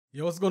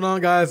Yo, what's going on,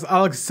 guys?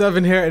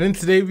 Alex7 here, and then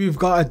today we've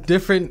got a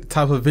different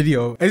type of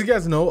video. As you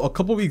guys know, a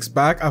couple weeks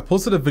back I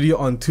posted a video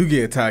on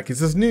Touge Attack. It's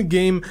this new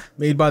game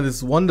made by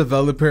this one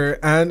developer,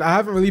 and I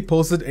haven't really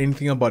posted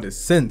anything about it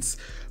since.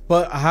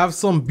 But I have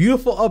some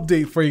beautiful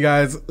update for you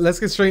guys. Let's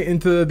get straight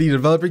into the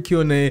developer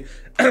Q&A.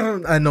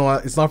 I know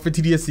it's not for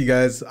TDSC,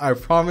 guys. I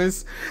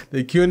promise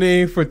the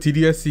Q&A for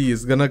TDSC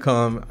is gonna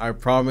come. I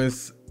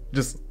promise.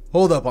 Just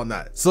hold up on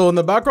that. So in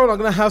the background, I'm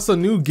gonna have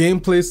some new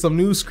gameplay, some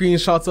new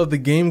screenshots of the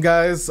game,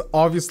 guys.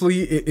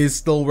 Obviously, it is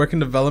still work in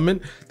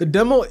development. The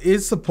demo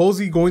is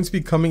supposedly going to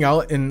be coming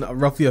out in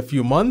roughly a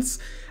few months,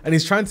 and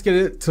he's trying to get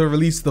it to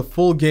release the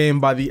full game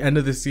by the end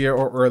of this year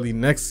or early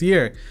next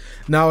year.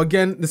 Now,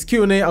 again, this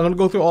Q&A, I'm gonna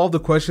go through all the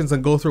questions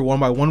and go through one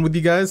by one with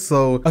you guys.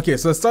 So, okay,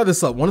 so let's start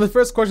this up. One of the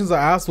first questions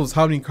I asked was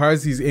how many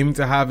cars he's aiming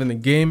to have in the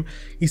game.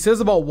 He says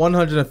about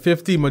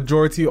 150,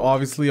 majority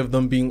obviously of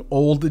them being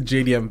old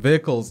JDM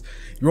vehicles.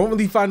 You won't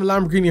really find a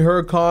Lamborghini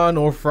Huracan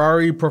or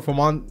Ferrari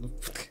Performante.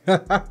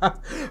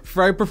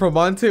 Ferrari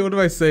Performante, what am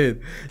I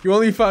saying? You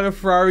only find a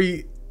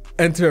Ferrari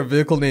enter a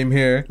vehicle name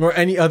here, or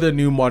any other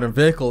new modern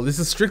vehicle. This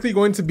is strictly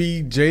going to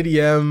be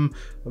JDM,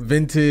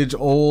 vintage,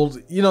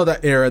 old, you know,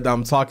 that era that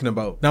I'm talking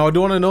about. Now, I do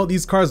want to note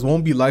these cars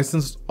won't be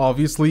licensed,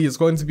 obviously. It's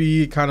going to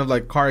be kind of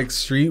like Car X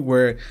Street,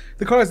 where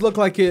the cars look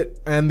like it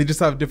and they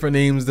just have different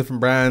names, different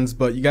brands,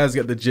 but you guys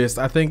get the gist.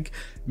 I think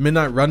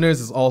Midnight Runners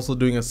is also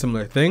doing a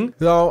similar thing.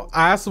 So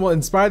I asked him what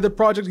inspired the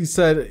project. He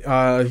said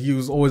he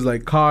was always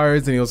like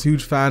cars and he was a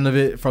huge fan of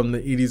it from the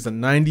 80s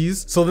and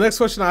 90s. So the next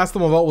question I asked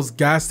him about was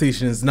gas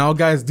stations. Now,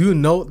 guys, do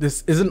note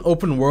this isn't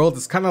open world.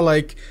 It's kind of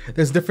like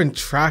there's different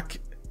track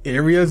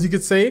areas, you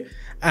could say,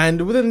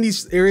 and within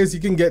these areas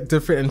you can get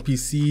different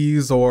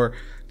NPCs or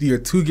do your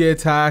Touge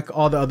attack,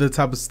 all the other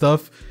type of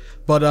stuff.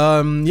 But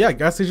yeah,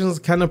 gas stations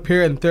can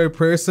appear in third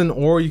person,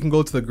 or you can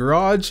go to the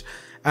garage,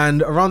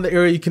 and around the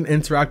area you can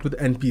interact with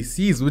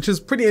NPCs, which is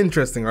pretty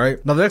interesting,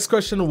 right? Now, the next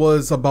question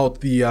was about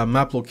the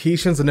map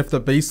locations and if they're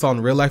based on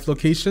real life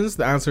locations.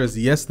 The answer is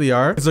yes, they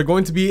are. Is there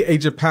going to be a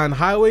Japan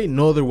highway?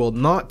 No, there will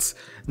not.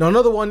 Now,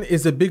 another one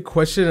is a big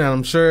question, and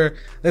I'm sure,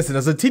 listen,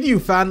 as a TDU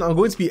fan, I'm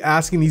going to be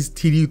asking these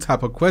TDU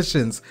type of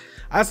questions.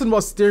 I asked them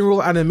about steering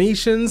wheel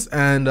animations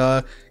and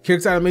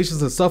character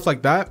animations and stuff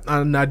like that.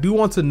 And I do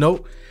want to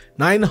note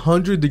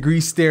 900-degree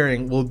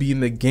steering will be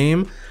in the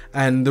game,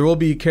 and there will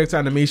be character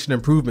animation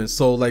improvements.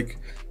 So like,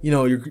 you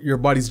know, your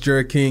body's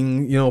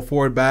jerking, you know,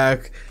 forward,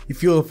 back, you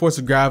feel the force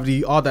of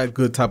gravity, all that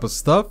good type of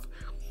stuff.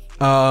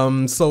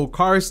 So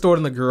cars stored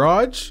in the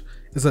garage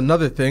is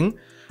another thing.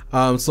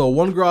 So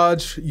one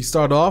garage, you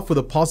start off with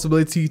a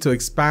possibility to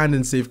expand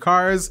and save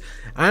cars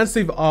and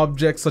save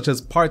objects such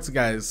as parts,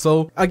 guys.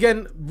 So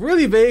again,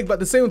 really vague, but at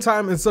the same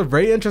time, it's a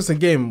very interesting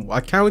game. I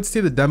can't wait to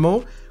see the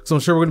demo, so I'm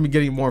sure we're going to be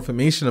getting more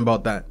information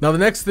about that. Now, the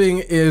next thing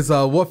is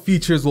what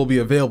features will be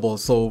available.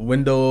 So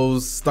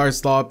windows, start,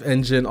 stop,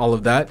 engine, all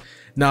of that.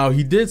 Now,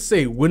 he did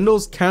say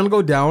windows can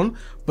go down,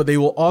 but they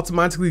will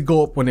automatically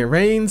go up when it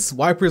rains.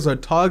 Wipers are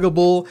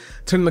toggleable.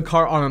 Turning the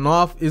car on and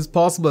off is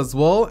possible as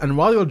well. And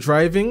while you're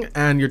driving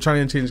and you're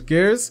trying to change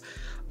gears,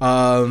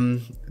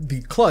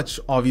 the clutch,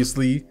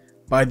 obviously,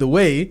 by the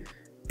way,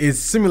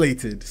 is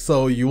simulated.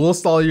 So you will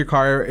stall your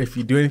car if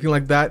you do anything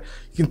like that.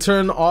 You can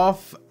turn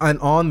off and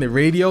on the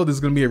radio. There's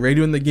going to be a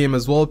radio in the game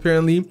as well,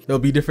 apparently. There'll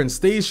be different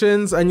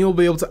stations, and you'll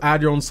be able to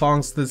add your own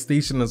songs to the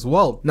station as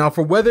well. Now,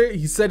 for weather,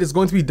 he said it's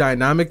going to be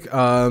dynamic,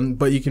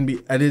 but you can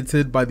be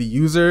edited by the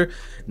user.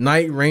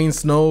 Night, rain,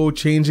 snow,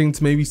 changing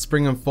to maybe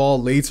spring and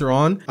fall later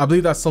on. I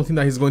believe that's something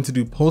that he's going to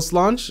do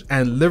post-launch.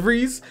 And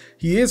liveries,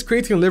 he is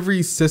creating a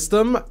livery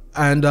system,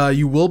 and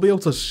you will be able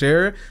to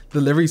share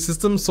the livery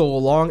system so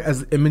long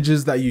as the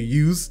images that you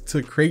use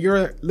to create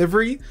your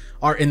livery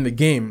are in the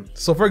game.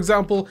 So for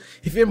example,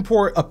 if you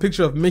import a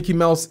picture of Mickey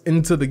Mouse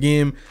into the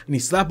game and you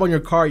slap on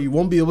your car, you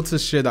won't be able to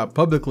share that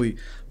publicly.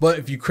 But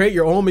if you create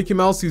your own Mickey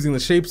Mouse using the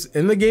shapes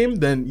in the game,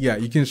 then yeah,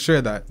 you can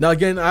share that. Now,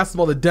 again, I asked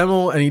about the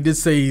demo, and he did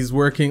say he's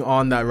working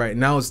on that right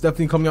now. It's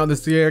definitely coming out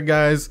this year,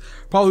 guys,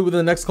 probably within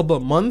the next couple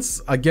of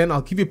months. Again,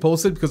 I'll keep you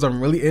posted because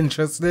I'm really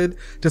interested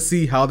to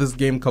see how this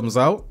game comes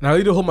out. And I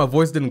really do hope my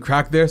voice didn't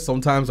crack there.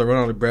 Sometimes I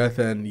run out of breath,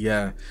 and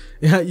yeah,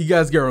 you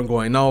guys get where I'm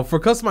going. Now, for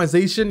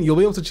customization, you'll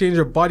be able to change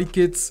your body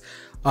kits,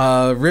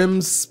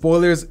 rims,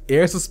 spoilers,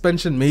 air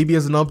suspension maybe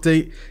as an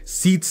update,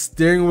 seats,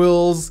 steering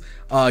wheels,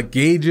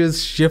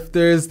 gauges,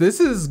 shifters. This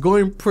is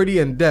going pretty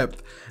in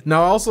depth.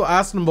 Now, I also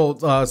asked him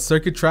about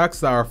circuit tracks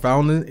that are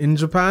found in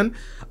Japan.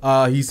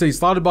 He said he's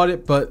thought about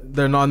it, but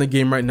they're not in the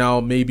game right now,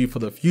 maybe for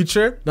the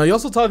future. Now, he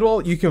also talked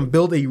about you can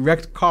build a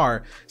wrecked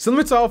car,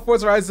 similar to how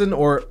Forza Horizon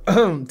or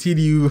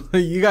TDU,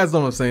 you guys know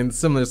what I'm saying,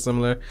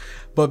 similar.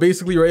 But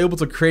basically, you're able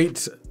to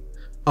create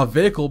a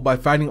vehicle by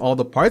finding all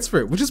the parts for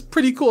it, which is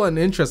pretty cool and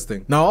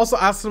interesting. Now, I also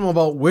asked him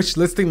about wish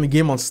listing the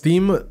game on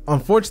Steam.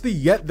 Unfortunately,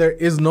 yet there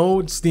is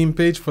no Steam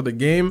page for the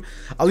game.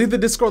 I'll leave the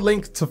Discord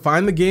link to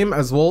find the game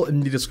as well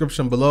in the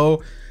description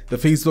below. the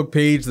Facebook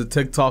page, the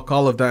TikTok,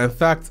 all of that. In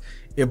fact,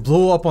 it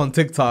blew up on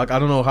TikTok. I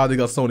don't know how they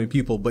got so many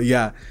people, but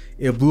yeah,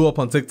 it blew up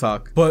on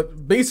TikTok.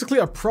 But basically,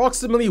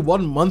 approximately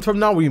 1 month from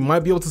now, we might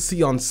be able to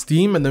see on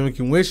Steam, and then we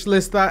can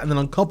wishlist that. And then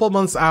a couple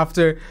months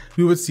after,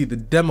 we would see the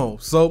demo.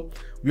 So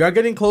we are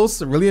getting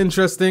close. Really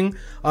interesting.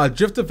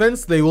 Drift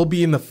events, they will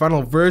be in the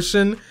final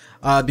version.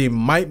 They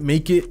might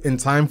make it in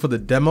time for the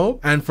demo.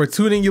 And for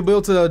tuning, you'll be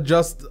able to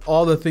adjust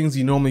all the things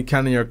you normally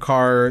can in your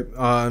car,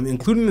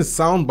 including the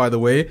sound, by the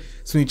way.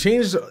 So when you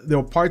change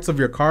the parts of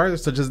your car,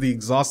 such as the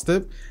exhaust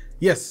tip,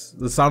 yes,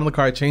 the sound of the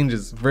car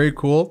changes. Very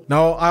cool.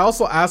 Now, I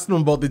also asked him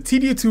about the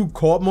TD2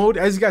 co-op mode.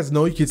 As you guys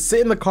know, you could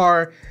sit in the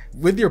car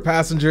with your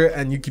passenger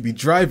and you could be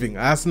driving.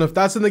 I asked him if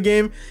that's in the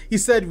game. He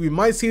said we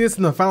might see this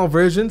in the final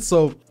version,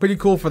 so pretty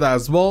cool for that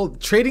as well.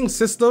 Trading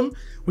system,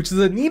 which is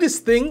the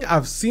neatest thing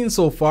I've seen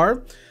so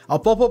far. I'll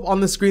pop up on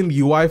the screen the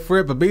UI for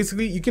it, but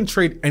basically you can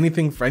trade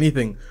anything for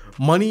anything.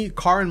 Money,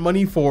 car and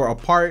money for a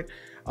part,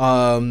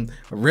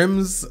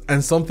 rims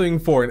and something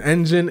for an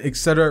engine,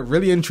 etc.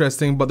 Really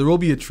interesting, but there will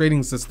be a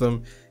trading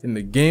system in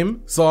the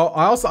game. So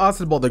I also asked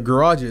about the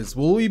garages.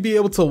 Will we be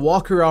able to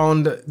walk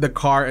around the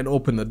car and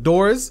open the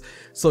doors?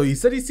 So he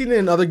said he's seen it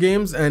in other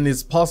games and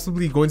is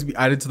possibly going to be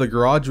added to the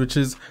garage, which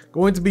is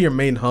going to be your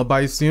main hub,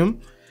 I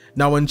assume.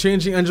 Now, when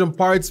changing engine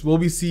parts, will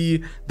we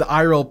see the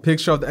IRL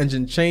picture of the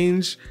engine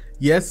change?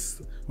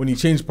 Yes. When you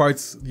change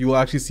parts, you will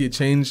actually see a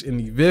change in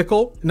the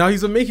vehicle. Now,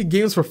 he's been making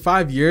games for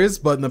 5 years,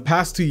 but in the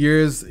past 2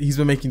 years, he's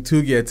been making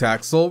Touge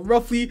Attack. So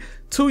roughly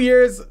 2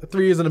 years,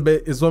 3 years and a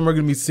bit is when we're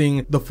going to be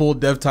seeing the full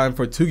dev time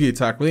for Touge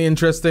Attack. Really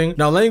interesting.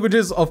 Now,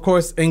 languages, of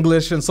course,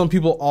 English, and some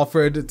people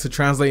offered to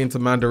translate into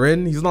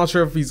Mandarin. He's not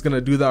sure if he's going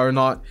to do that or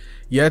not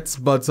yet,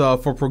 but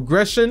for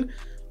progression,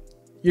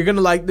 you're going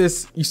to like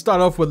this. You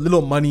start off with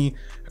little money.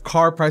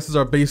 Car prices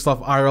are based off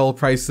IRL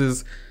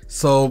prices.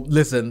 So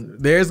listen,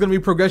 there's gonna be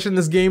progression in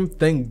this game.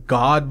 Thank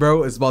God,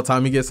 bro. It's about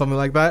time you get something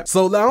like that.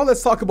 So now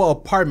let's talk about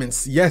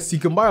apartments. Yes, you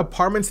can buy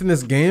apartments in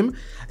this game.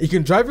 You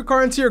can drive your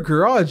car into your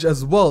garage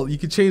as well. You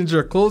can change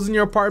your clothes in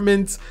your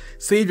apartment,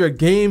 save your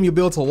game. You'll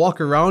be able to walk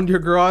around your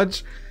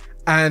garage.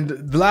 And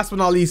the last but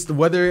not least, the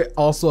weather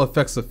also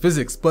affects the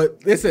physics.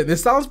 But listen,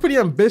 this sounds pretty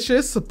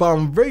ambitious, but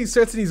I'm very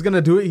certain he's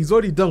gonna do it. He's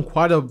already done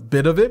quite a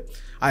bit of it.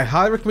 I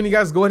highly recommend you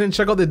guys go ahead and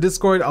check out the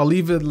Discord. I'll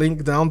leave a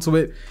link down to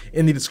it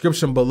in the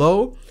description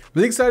below.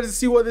 Really excited to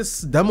see what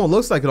this demo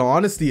looks like. In all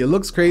honesty, it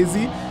looks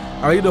crazy.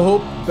 I really do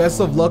hope best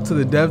of luck to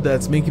the dev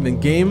that's making the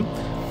game.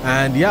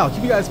 And yeah, I'll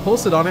keep you guys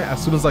posted on it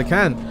as soon as I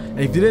can. And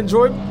if you did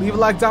enjoy, leave a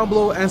like down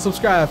below and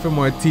subscribe for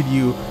more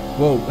TDU.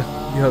 Whoa,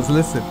 guys,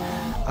 listen.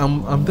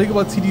 I'm thinking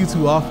about TDU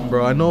too often,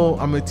 bro. I know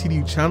I'm a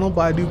TDU channel,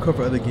 but I do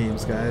cover other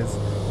games, guys.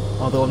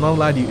 Although I'm not gonna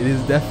lie to you, it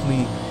is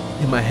definitely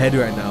in my head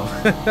right now.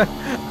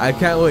 I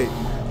can't wait.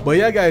 But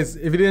yeah, guys,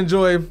 if you did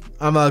enjoy,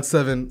 I'm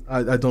Alex7.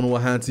 I don't know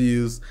what hand to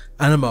use,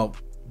 and I'm out.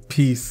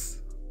 Peace.